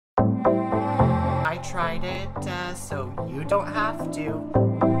tried it, so you don't have to. You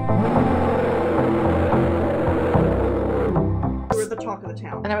were the talk of the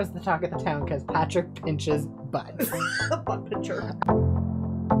town. And I was the talk of the town because Patrick pinches butts. Butt pincher.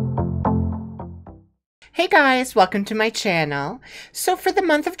 Hey guys, welcome to my channel. So for the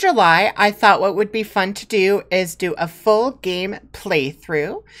month of July, I thought what would be fun to do is do a full game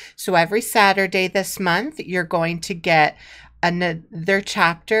playthrough. So every Saturday this month, you're going to get another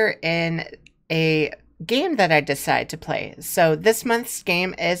chapter in a game that I decide to play. So this month's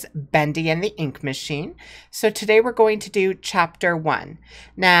game is Bendy and the Ink Machine. So today we're going to do chapter 1.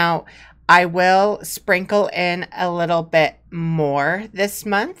 Now, I will sprinkle in a little bit more this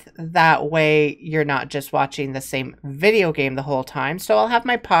month. That way you're not just watching the same video game the whole time. So I'll have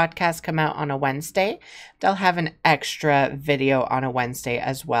my podcast come out on a Wednesday. They'll have an extra video on a Wednesday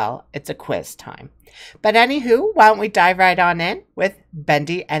as well. It's a quiz time. But anywho, why don't we dive right on in with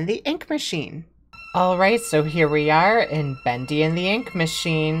Bendy and the Ink Machine. All right, so here we are in Bendy and the Ink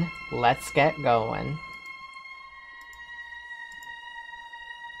Machine. Let's get going.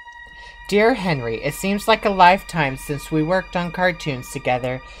 Dear Henry, it seems like a lifetime since we worked on cartoons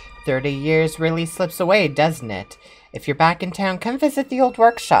together. 30 years really slips away, doesn't it? If you're back in town, come visit the old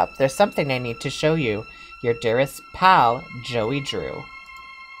workshop. There's something I need to show you. Your dearest pal, Joey Drew.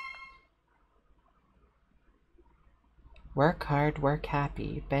 Work hard, work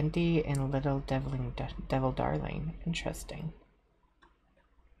happy. Bendy and Little Devil Darling. Interesting.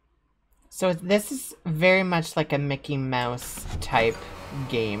 So this is very much like a Mickey Mouse type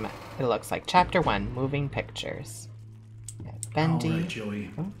game. It looks like Chapter 1, Moving Pictures. Bendy. All right,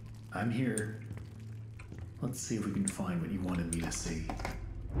 Joey. Oh. I'm here. Let's see if we can find what you wanted me to see.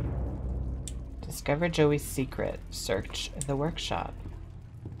 Discover Joey's secret. Search the workshop.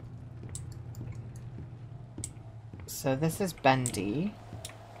 So this is Bendy.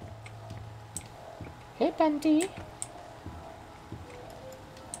 Hey, Bendy.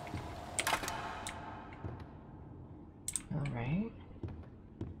 All right.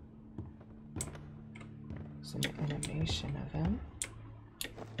 Some animation of him.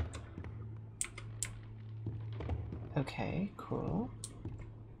 Okay, cool.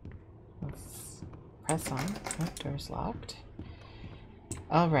 Let's press on. Oh, door's locked.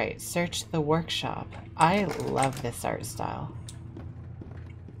 Alright, search the workshop. I love this art style.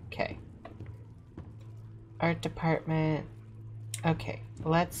 Okay. Art department. Okay,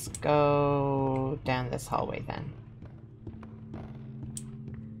 let's go down this hallway then.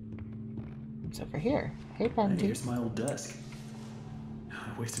 It's over here. Hey, Bendy. Hey, here's my old desk.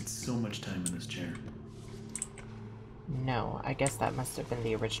 I wasted so much time in this chair. No, I guess that must have been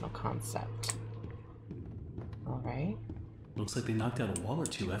the original concept. Alright. Looks like they knocked out a wall or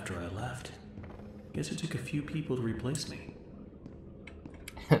two after I left. Guess it took a few people to replace me.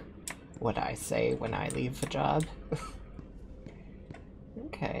 What I say when I leave a job.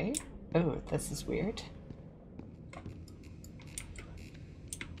 Okay. Oh, this is weird.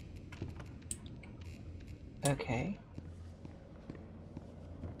 Okay.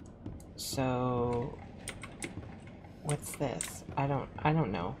 So what's this? I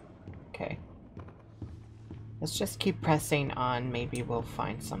don't know. Okay. Let's just keep pressing on. Maybe we'll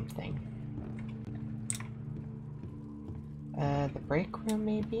find something. The break room,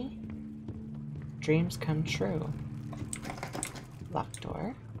 maybe? Dreams come true. Locked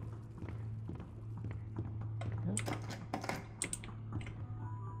door. Oh.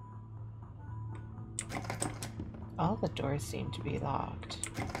 All the doors seem to be locked.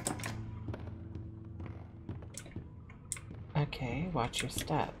 Okay, watch your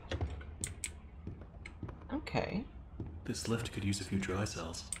step. Okay. This lift could use a few dry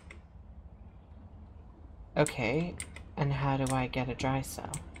cells. Okay, and how do I get a dry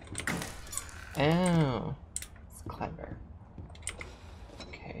cell? Oh, it's clever.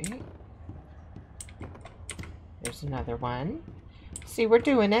 Okay. There's another one. See, we're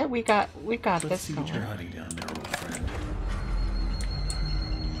doing it. We got Let's this see going. what you're hiding down there, old friend.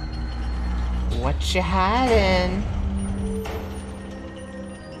 What you hiding?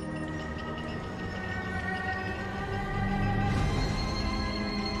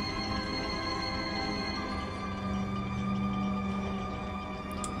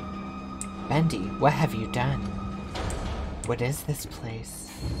 Bendy, what have you done? What is this place?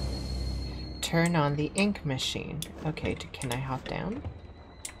 Turn on the ink machine. Okay, can I hop down?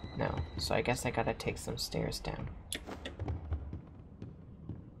 No, so I guess I gotta take some stairs down.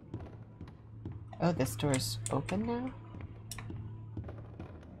 Oh, this door's open now?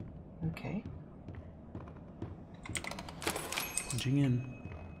 Okay. Punching in.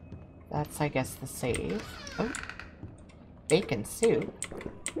 That's, I guess, the save. Oh, bacon soup.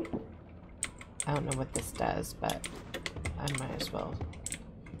 I don't know what this does, but I might as well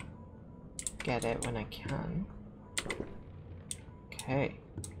get it when I can. Okay.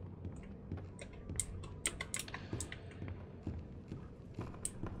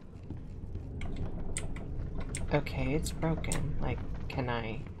 Okay, it's broken. Like, can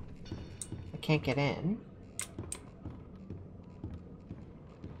I can't get in.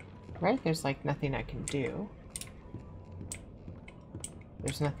 Right? There's like nothing I can do.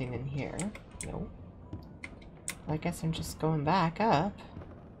 There's nothing in here. Nope. I guess I'm just going back up.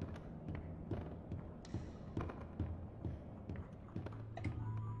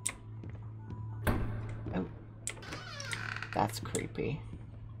 Oh. That's creepy.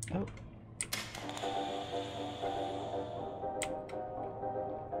 Oh.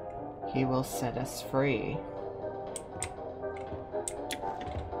 He will set us free.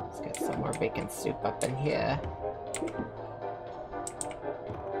 Let's get some more bacon soup up in here.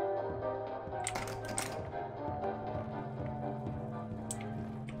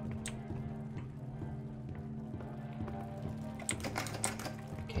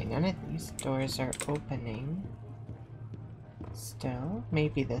 Okay, none of these doors are opening. Still,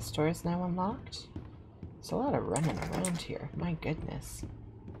 maybe this door is now unlocked? There's a lot of running around here. My goodness.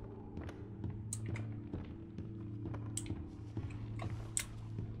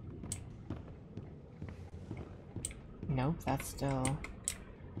 Nope, that's still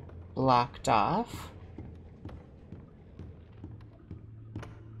blocked off.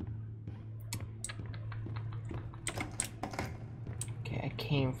 Okay, I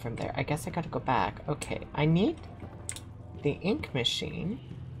came from there. I guess I gotta go back. Okay, I need the ink machine,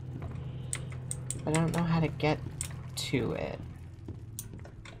 but I don't know how to get to it.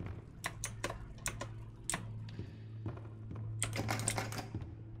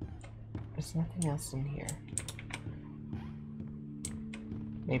 There's nothing else in here.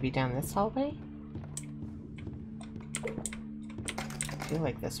 Maybe down this hallway? I feel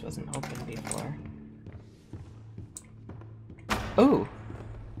like this wasn't open before. Ooh!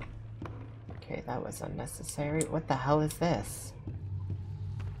 Okay, that was unnecessary. What the hell is this?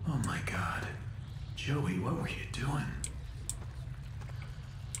 Oh my god. Joey, what were you doing?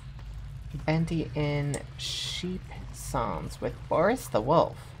 Bendy in Sheep Songs with Boris the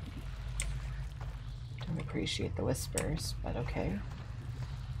Wolf. Don't appreciate the whispers, but okay.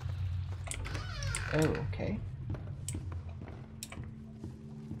 Oh, okay.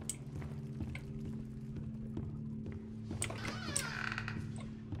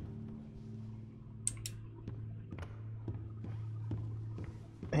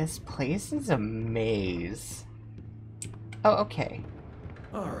 This place is a maze. Oh, okay.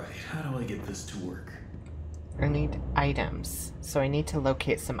 Alright, how do I get this to work? I need items. So I need to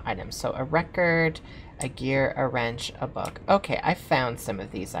locate some items. So a record, a gear, a wrench, a book. Okay, I found some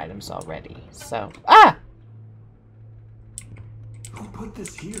of these items already. So, ah! Who put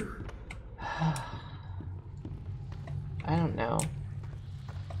this here? I don't know.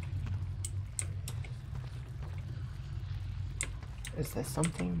 Is this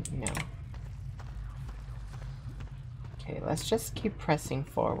something? No. Okay, let's just keep pressing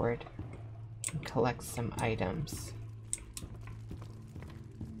forward and collect some items.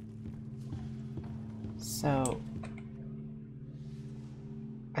 So,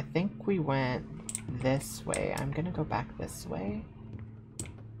 I think we went this way. I'm gonna go back this way.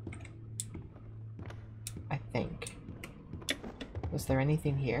 I think. Was there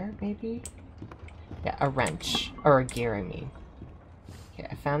anything here, maybe? Yeah, a wrench. Or a gear, I mean. Okay,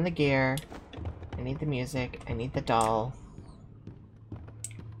 I found the gear. I need the music. I need the doll.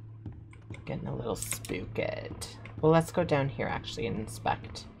 Getting a little spooked. Well, let's go down here, actually, and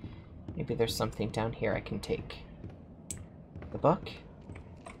inspect. Maybe there's something down here I can take. The book?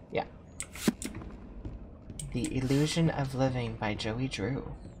 Yeah. The Illusion of Living by Joey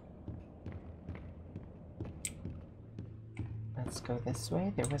Drew. Let's go this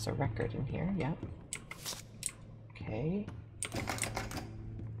way. There was a record in here. Yep. Okay.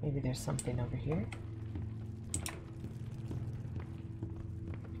 Maybe there's something over here.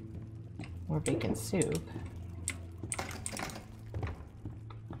 More bacon soup.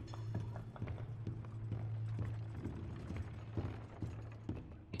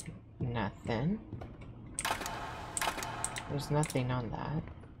 Nothing. There's nothing on that.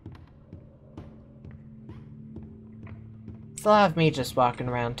 Still have me just walking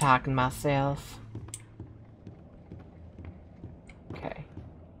around talking to myself. Okay.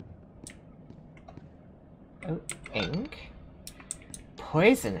 Oh, ink.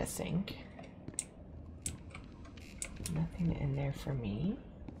 Poisonous ink. Nothing in there for me.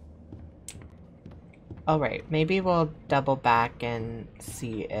 Alright, maybe we'll double back and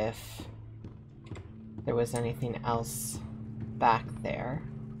see if there was anything else back there.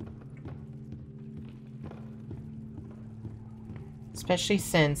 Especially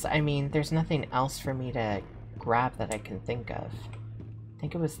since, I mean, there's nothing else for me to grab that I can think of. I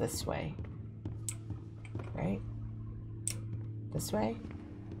think it was this way. Right? This way?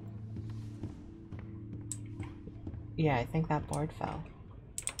 Yeah, I think that board fell.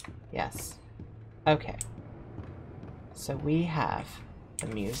 Yes. Okay. So we have the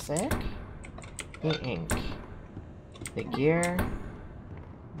music, the ink, the gear,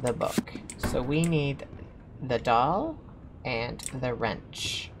 the book. So we need the doll and the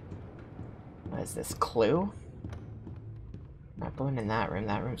wrench. What is this, Clue? Not going in that room.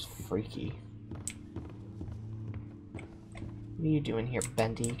 That room's freaky. What are you doing here,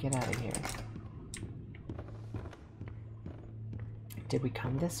 Bendy? Get out of here. Did we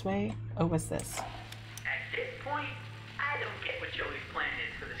come this way? Oh, what's this? At this point, I don't get what Joey's plan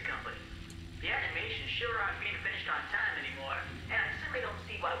is for this company. The animations sure aren't being finished on time anymore, and I simply don't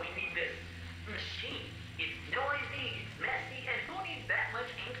see why we need this machine. It's noisy, it's messy, and who needs that much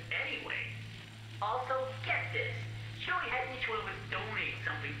ink anyway? Also, get this. Joey had each one of us donate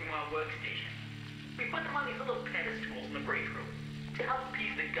something from our workstation. We put them on these little pedestals in the break room to help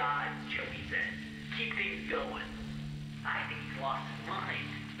appease the gods, Joey said. Keep things going. I think he's lost his mind,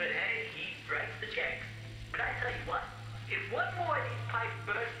 but hey, he writes the checks. But I tell you what, if one more of these pipes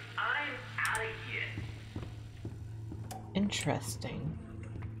burst, I'm out of here. Interesting.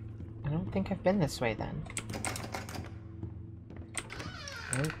 I don't think I've been this way then.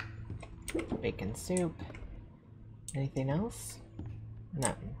 Nope. Bacon soup. Anything else?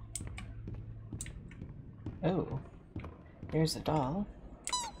 Nothing. Oh. There's a doll.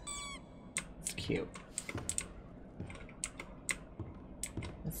 It's cute.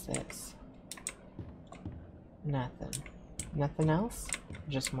 What's this? Nothing. Nothing else?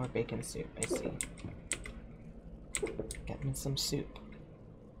 Just more bacon soup, I see. Get me some soup.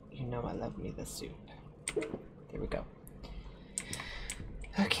 You know I love me the soup. There we go.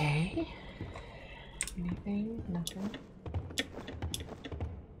 Okay. Anything? Nothing?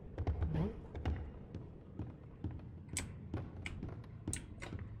 Nope.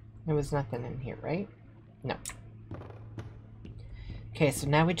 There was nothing in here, right? No. Okay, so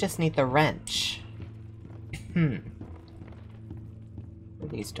now we just need the wrench. Are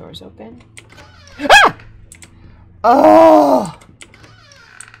these doors open? Ah! Oh!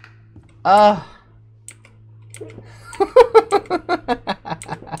 Oh!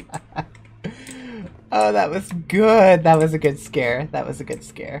 Oh, that was good. That was a good scare. That was a good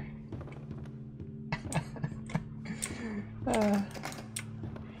scare.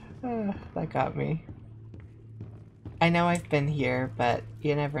 That got me. I know I've been here, but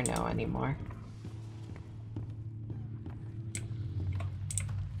you never know anymore.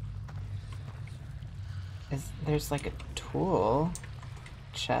 There's like a tool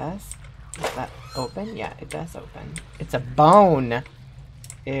chest. Is that open? Yeah, it does open. It's a bone!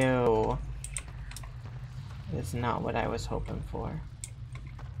 Ew. That is not what I was hoping for.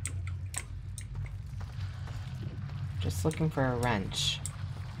 Just looking for a wrench.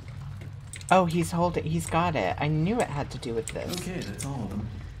 Oh, he's got it. I knew it had to do with this. Okay, that's all of them.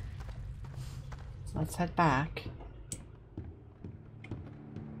 Let's head back.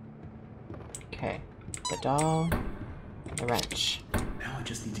 Okay. The doll. The wrench. Now I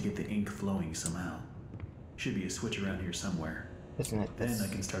just need to get the ink flowing somehow. Should be a switch around here somewhere. Isn't it this? Then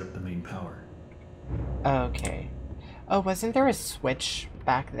I can start up the main power. Okay. Oh, wasn't there a switch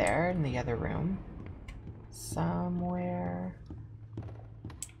back there in the other room? Somewhere.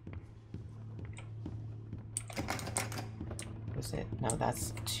 Was it? No,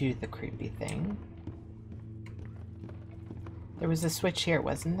 that's to the creepy thing. There was a switch here,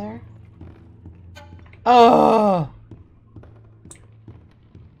 wasn't there? Oh!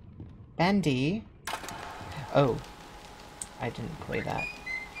 Bendy. Oh. I didn't play that.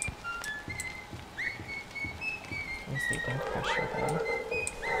 Where's the ink pressure though?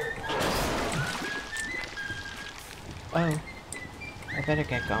 Oh. I better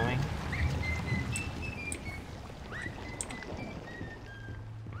get going.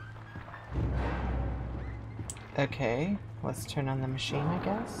 Okay, let's turn on the machine, I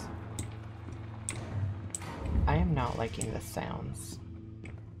guess. I am not liking the sounds.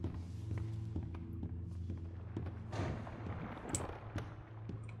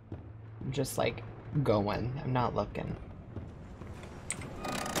 I'm just like going. I'm not looking.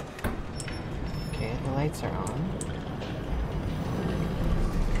 Okay, the lights are on.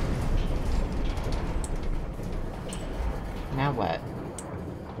 Now what?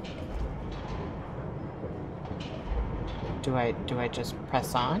 Do I just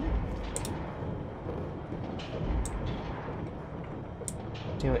press on?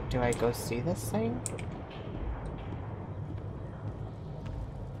 Do I go see this thing?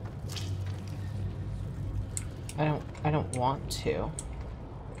 I don't want to.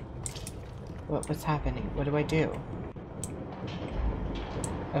 What's happening? What do I do?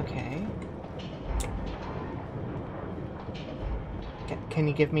 Okay. Can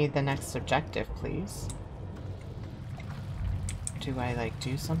you give me the next objective, please? Do I, like,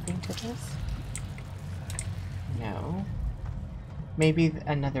 do something to this? No. Maybe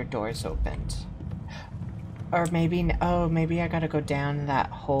another door's opened. Or maybe, oh, maybe I gotta go down that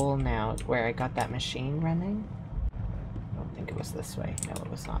hole now where I got that machine running? I don't think it was this way. No, it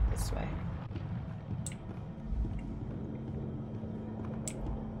was not this way.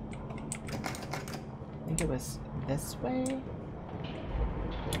 I think it was this way?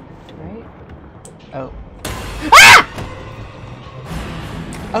 Right? Oh. Ah!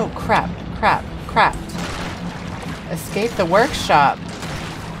 Oh, crap, crap, crap. Escape the workshop.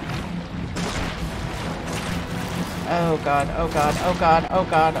 Oh god, oh god, oh god, oh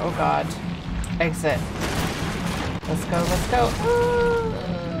god, oh god. Exit. Let's go, let's go.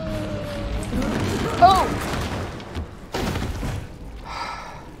 Oh!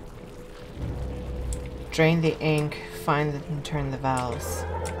 Drain the ink, find and turn the valves.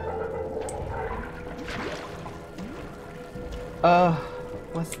 Oh,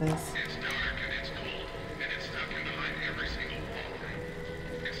 what's this? It's dark and it's cold, and it's stuck in behind every single wall.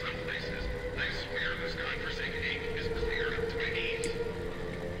 In some places, I swear this godforsaken ink is clear up to my knees.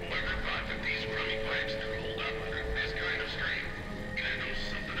 Whoever thought that these crummy pipes could hold up under this kind of strain? And I know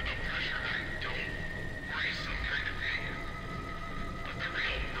something about pressure I don't, or is some kind of alien. But the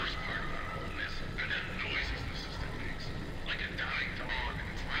real worst part about all this are the noises the system makes, like a dying dog in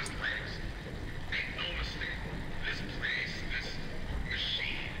its last legs. Make no mistake, this place, this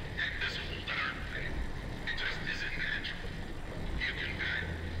machine, and this whole darn thing, it just isn't natural. You can bet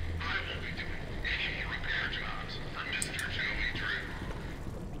I won't be doing any more repair jobs for Mr. Joey Drew.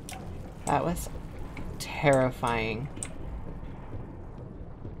 That was terrifying.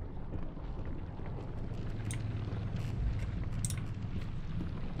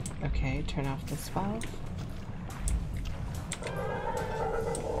 Okay, turn off this valve.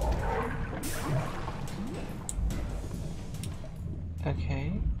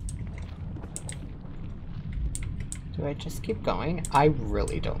 Okay. Do I just keep going? I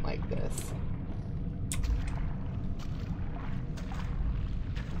really don't like this.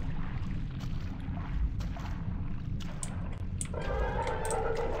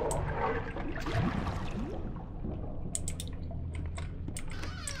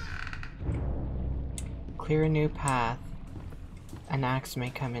 Clear a new path. An axe may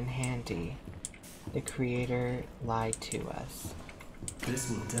come in handy. The creator lied to us. This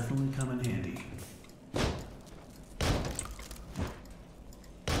will definitely come in handy.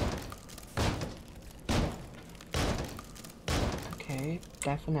 Okay,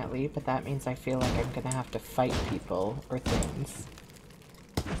 definitely, but that means I feel like I'm gonna have to fight people or things.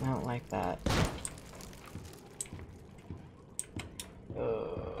 I don't like that.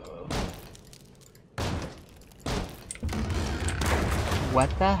 What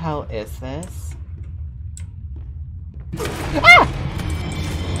the hell is this? Ah!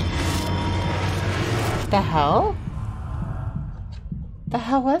 The hell? The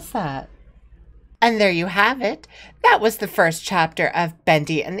hell was that? And there you have it. That was the first chapter of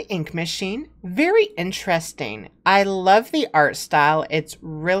Bendy and the Ink Machine. Very interesting. I love the art style. It's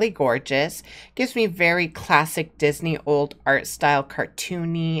really gorgeous. Gives me very classic Disney old art style,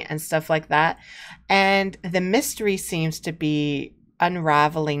 cartoony and stuff like that. And the mystery seems to be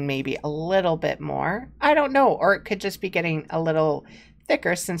unraveling maybe a little bit more. I don't know. Or it could just be getting a little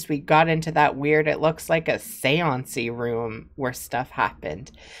thicker since we got into that weird, it looks like a seance-y room where stuff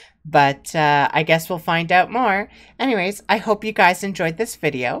happened. But I guess we'll find out more. Anyways, I hope you guys enjoyed this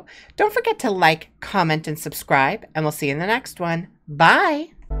video. Don't forget to like, comment, and subscribe, and we'll see you in the next one. Bye!